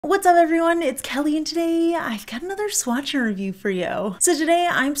What's up everyone, it's Kelly and today I've got another swatch review for you. So today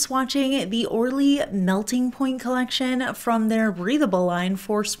I'm swatching the Orly Melting Point collection from their Breathable line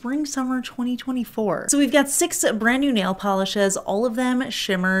for Spring Summer 2024. So we've got 6 brand new nail polishes, all of them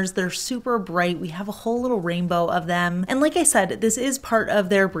shimmers, they're super bright, we have a whole little rainbow of them. And like I said, this is part of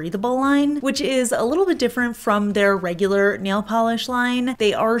their Breathable line, which is a little bit different from their regular nail polish line.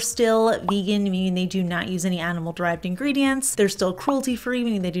 They are still vegan, meaning they do not use any animal derived ingredients. They're still cruelty free,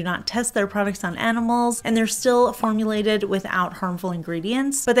 meaning they do not test their products on animals, and they're still formulated without harmful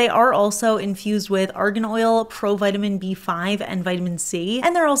ingredients, but they are also infused with argan oil, provitamin B5, and vitamin C,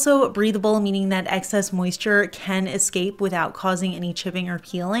 and they're also breathable, meaning that excess moisture can escape without causing any chipping or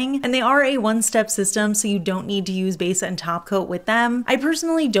peeling, and they are a one-step system, so you don't need to use base and top coat with them. I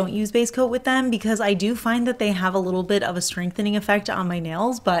personally don't use base coat with them because I do find that they have a little bit of a strengthening effect on my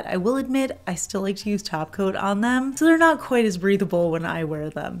nails, but I will admit I still like to use top coat on them, so they're not quite as breathable when I wear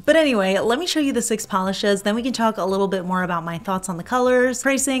them. But anyway, let me show you the 6 polishes, then we can talk a little bit more about my thoughts on the colors,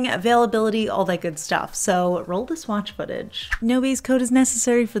 pricing, availability, all that good stuff. So roll the swatch footage. No base coat is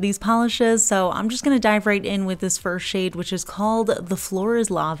necessary for these polishes, so I'm just gonna dive right in with this first shade, which is called The Floor is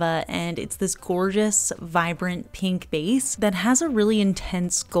Lava, and it's this gorgeous, vibrant pink base that has a really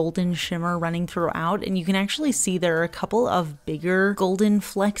intense golden shimmer running throughout, and you can actually see there are a couple of bigger golden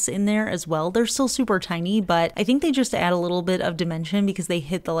flecks in there as well. They're still super tiny, but I think they just add a little bit of dimension because they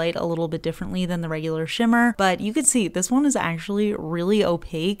hit the light a little bit differently than the regular shimmer. But you can see this one is actually really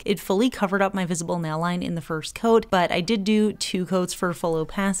opaque. It fully covered up my visible nail line in the first coat, but I did do 2 coats for full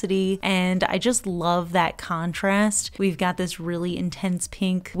opacity, and I just love that contrast. We've got this really intense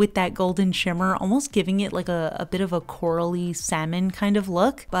pink with that golden shimmer, almost giving it like a bit of a corally salmon kind of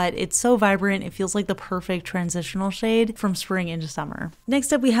look, but it's so vibrant. It feels like the perfect transitional shade from spring into summer.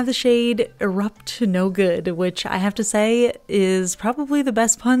 Next up, we have the shade Erupt No Good, which I have to say is probably the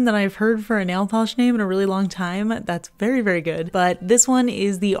best pun that I've heard for a nail polish name in a really long time. That's very, very good. But this one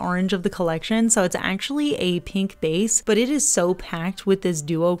is the orange of the collection, so it's actually a pink base, but it is so packed with this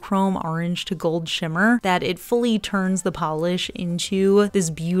duochrome orange to gold shimmer that it fully turns the polish into this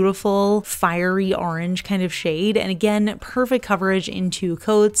beautiful fiery orange kind of shade. And again, perfect coverage in 2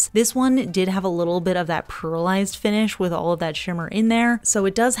 coats. This one did have a little bit of that pearlized finish with all of that shimmer in there, so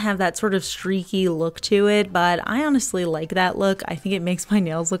it does have that sort of streaky look to it, but I honestly like that look. I think it makes my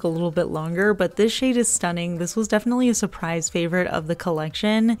nails look a little bit longer, but this shade is stunning. This was definitely a surprise favorite of the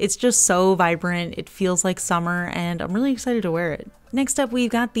collection. It's just so vibrant, it feels like summer, and I'm really excited to wear it. Next up, we've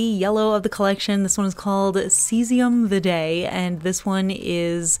got the yellow of the collection. This one is called Cesium the Day, and this one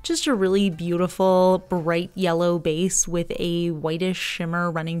is just a really beautiful bright yellow base with a whitish shimmer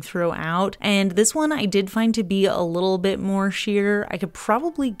running throughout. And this one I did find to be a little bit more sheer. I could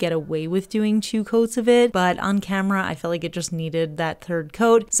probably get away with doing 2 coats of it, but on camera I felt like it just needed that 3rd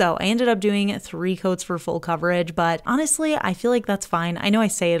coat. So I ended up doing 3 coats for full coverage, but honestly, I feel like that's fine. I know I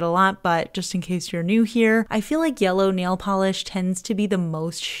say it a lot, but just in case you're new here, I feel like yellow nail polish tends to be the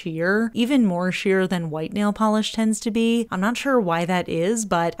most sheer, even more sheer than white nail polish tends to be. I'm not sure why that is,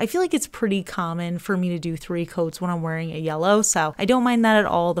 but I feel like it's pretty common for me to do 3 coats when I'm wearing a yellow, so I don't mind that at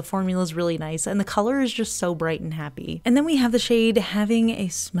all. The formula is really nice and the color is just so bright and happy. And then we have the shade Having a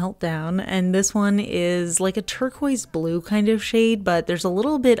Smeltdown, and this one is like a turquoise blue kind of shade, but there's a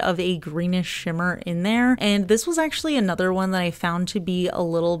little bit of a greenish shimmer in there, and this was actually another one that I found to be a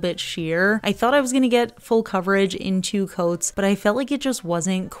little bit sheer. I thought I was gonna get full coverage in 2 coats, but I felt like it just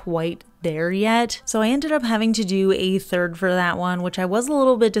wasn't quite there yet. So I ended up having to do a 3rd for that one, which I was a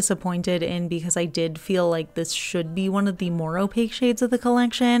little bit disappointed in because I did feel like this should be one of the more opaque shades of the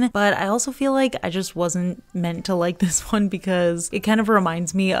collection, but I also feel like I just wasn't meant to like this one because it kind of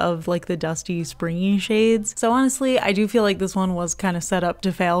reminds me of like the dusty springy shades. So honestly, I do feel like this one was kind of set up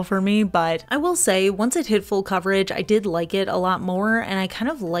to fail for me, but I will say once it hit full coverage, I did like it a lot more, and I kind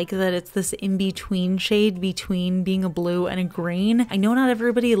of like that it's this in-between shade between being a blue and a green. I know not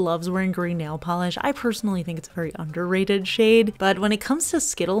everybody loves wearing green nail polish. I personally think it's a very underrated shade, but when it comes to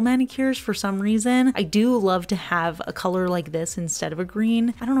Skittle manicures, for some reason, I do love to have a color like this instead of a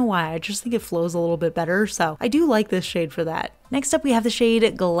green. I don't know why, I just think it flows a little bit better, so I do like this shade for that. Next up, we have the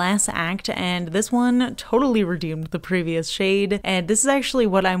shade Glass Act, and this one totally redeemed the previous shade, and this is actually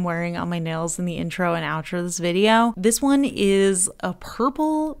what I'm wearing on my nails in the intro and outro of this video. This one is a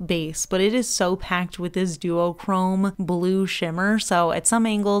purple base, but it is so packed with this duochrome blue shimmer, so at some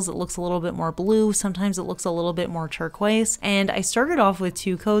angles it looks a little bit more blue, sometimes it looks a little bit more turquoise, and I started off with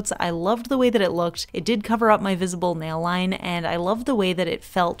 2 coats. I loved the way that it looked. It did cover up my visible nail line, and I loved the way that it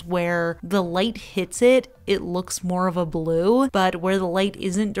felt where the light hits it, it looks more of a blue. blue, but where the light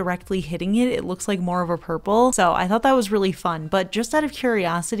isn't directly hitting it, it looks like more of a purple. So I thought that was really fun, but just out of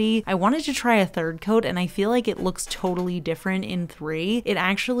curiosity, I wanted to try a third coat, and I feel like it looks totally different in 3. It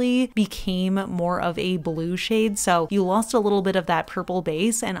actually became more of a blue shade, so you lost a little bit of that purple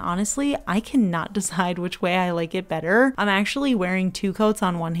base, and honestly, I cannot decide which way I like it better. I'm actually wearing 2 coats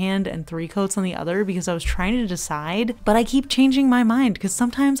on one hand and 3 coats on the other because I was trying to decide, but I keep changing my mind because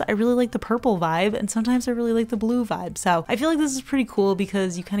sometimes I really like the purple vibe and sometimes I really like the blue vibe. So I feel like this is pretty cool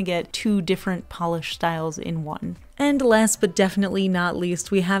because you kind of get 2 different polish styles in one. And last but definitely not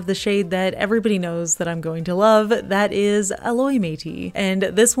least, we have the shade that everybody knows that I'm going to love. That is Orly Matey. And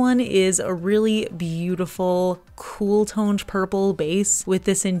this one is a really beautiful, cool toned purple base with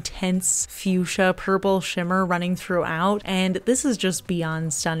this intense fuchsia purple shimmer running throughout. And this is just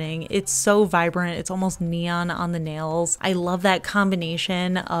beyond stunning. It's so vibrant. It's almost neon on the nails. I love that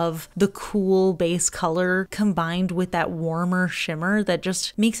combination of the cool base color combined with that warmer shimmer that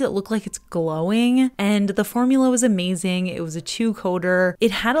just makes it look like it's glowing. And the formula was amazing. It was a 2-coater.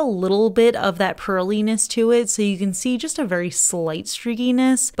 It had a little bit of that pearliness to it, so you can see just a very slight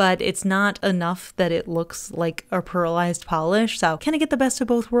streakiness, but it's not enough that it looks like a pearlized polish. So kind of get the best of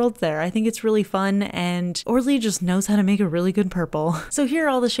both worlds there. I think it's really fun, and Orly just knows how to make a really good purple. So here are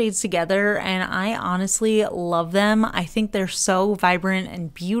all the shades together, and I honestly love them. I think they're so vibrant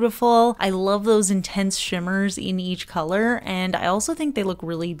and beautiful. I love those intense shimmers in each color, and I also think they look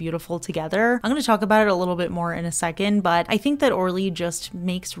really beautiful together. I'm going to talk about it a little bit more in a second, but I think that Orly just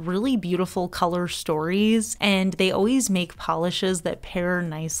makes really beautiful color stories, and they always make polishes that pair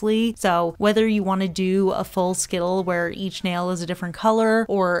nicely. So whether you want to do a full skittle where each nail is a different color,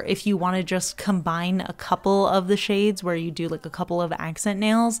 or if you want to just combine a couple of the shades where you do like a couple of accent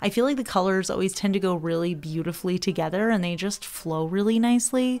nails, I feel like the colors always tend to go really beautifully together and they just flow really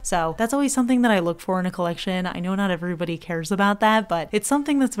nicely. So that's always something that I look for in a collection. I know not everybody cares about that, but it's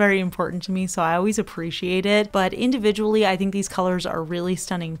something that's very important to me, so I always appreciate it. But individually, I think these colors are really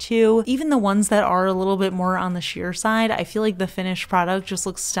stunning too. Even the ones that are a little bit more on the sheer side, I feel like the finished product just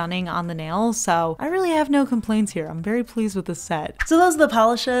looks stunning on the nails. So I really have no complaints here. I'm very pleased with this set. So those are the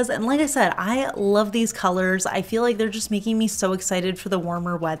polishes. And like I said, I love these colors. I feel like they're just making me so excited for the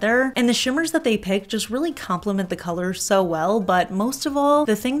warmer weather. And the shimmers that they pick just really complement the colors so well. But most of all,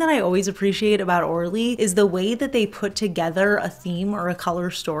 the thing that I always appreciate about Orly is the way that they put together a theme or a color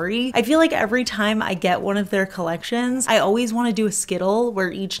story. I feel like every time I get one of their collections, I always want to do a skittle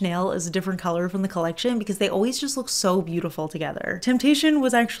where each nail is a different color from the collection because they always just look so beautiful together. Temptation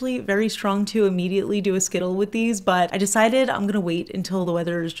was actually very strong to immediately do a skittle with these, but I decided I'm gonna wait until the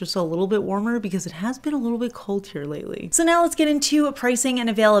weather is just a little bit warmer because it has been a little bit cold here lately. So now let's get into pricing and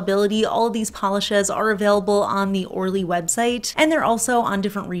availability. All of these polishes are available on the Orly website, and they're also on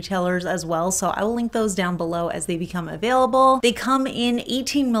different retailers as well, so I will link those down below as they become available. They come in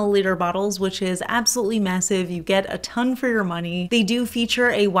 18 milliliter bottles, which is absolutely massive. You get a ton for your money. They do feature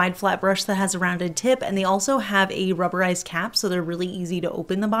a wide flat brush that has a rounded tip, and they also have a rubberized cap, so they're really easy to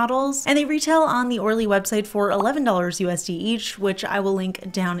open the bottles. And they retail on the Orly website for $11 USD each, which I will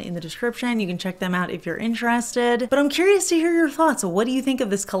link down in the description. You can check them out if you're interested. But I'm curious to hear your thoughts. What do you think of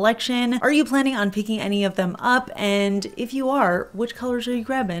this collection? Are you planning on picking any of them up? And if you are, which colors are you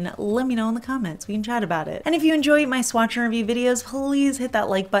grabbing? Let me know in the comments. We can chat about it. And if you enjoy my swatch and review videos, please hit that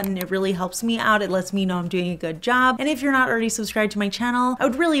like button. It really helps me out. It lets me know I'm doing a good job. And if you're not already subscribed to my channel, I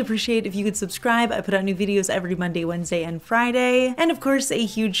would really appreciate if you could subscribe. I put out new videos every Monday, Wednesday, and Friday. And of course, a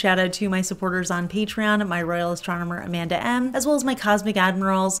huge shout out to my supporters on Patreon, my Royal Astronomer Amanda M, as well as my Cosmic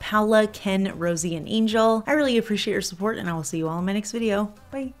Admirals, Paula, Ken, Rosie, and Angel. I really appreciate your support, and I will see you all in my next video.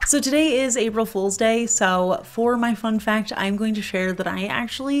 Bye. So today is April Fool's Day, so for my fun fact, I'm going to share that I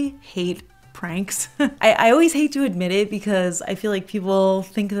actually hate pranks. I always hate to admit it because I feel like people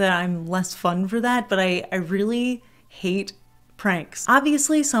think that I'm less fun for that, but I really hate pranks.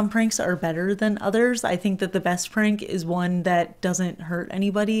 Obviously, some pranks are better than others. I think that the best prank is one that doesn't hurt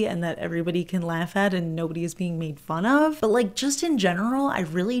anybody and that everybody can laugh at and nobody is being made fun of. But like just in general, I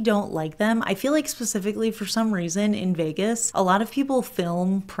really don't like them. I feel like specifically for some reason in Vegas, a lot of people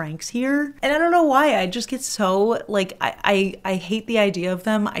film pranks here. And I don't know why. I just get so like, I hate the idea of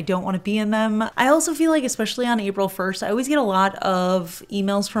them. I don't want to be in them. I also feel like especially on April 1st, I always get a lot of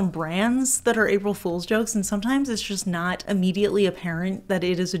emails from brands that are April Fool's jokes, and sometimes it's just not immediately apparent that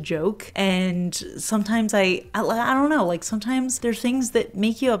it is a joke. And sometimes I don't know, like sometimes there are things that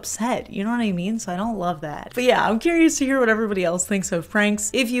make you upset, you know what I mean? So I don't love that. But yeah, I'm curious to hear what everybody else thinks of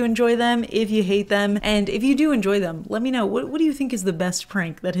pranks. If you enjoy them, if you hate them, and if you do enjoy them, let me know. What do you think is the best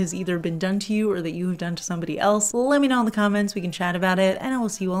prank that has either been done to you or that you have done to somebody else? Let me know in the comments. We can chat about it, and I will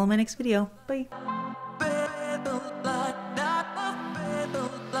see you all in my next video. Bye.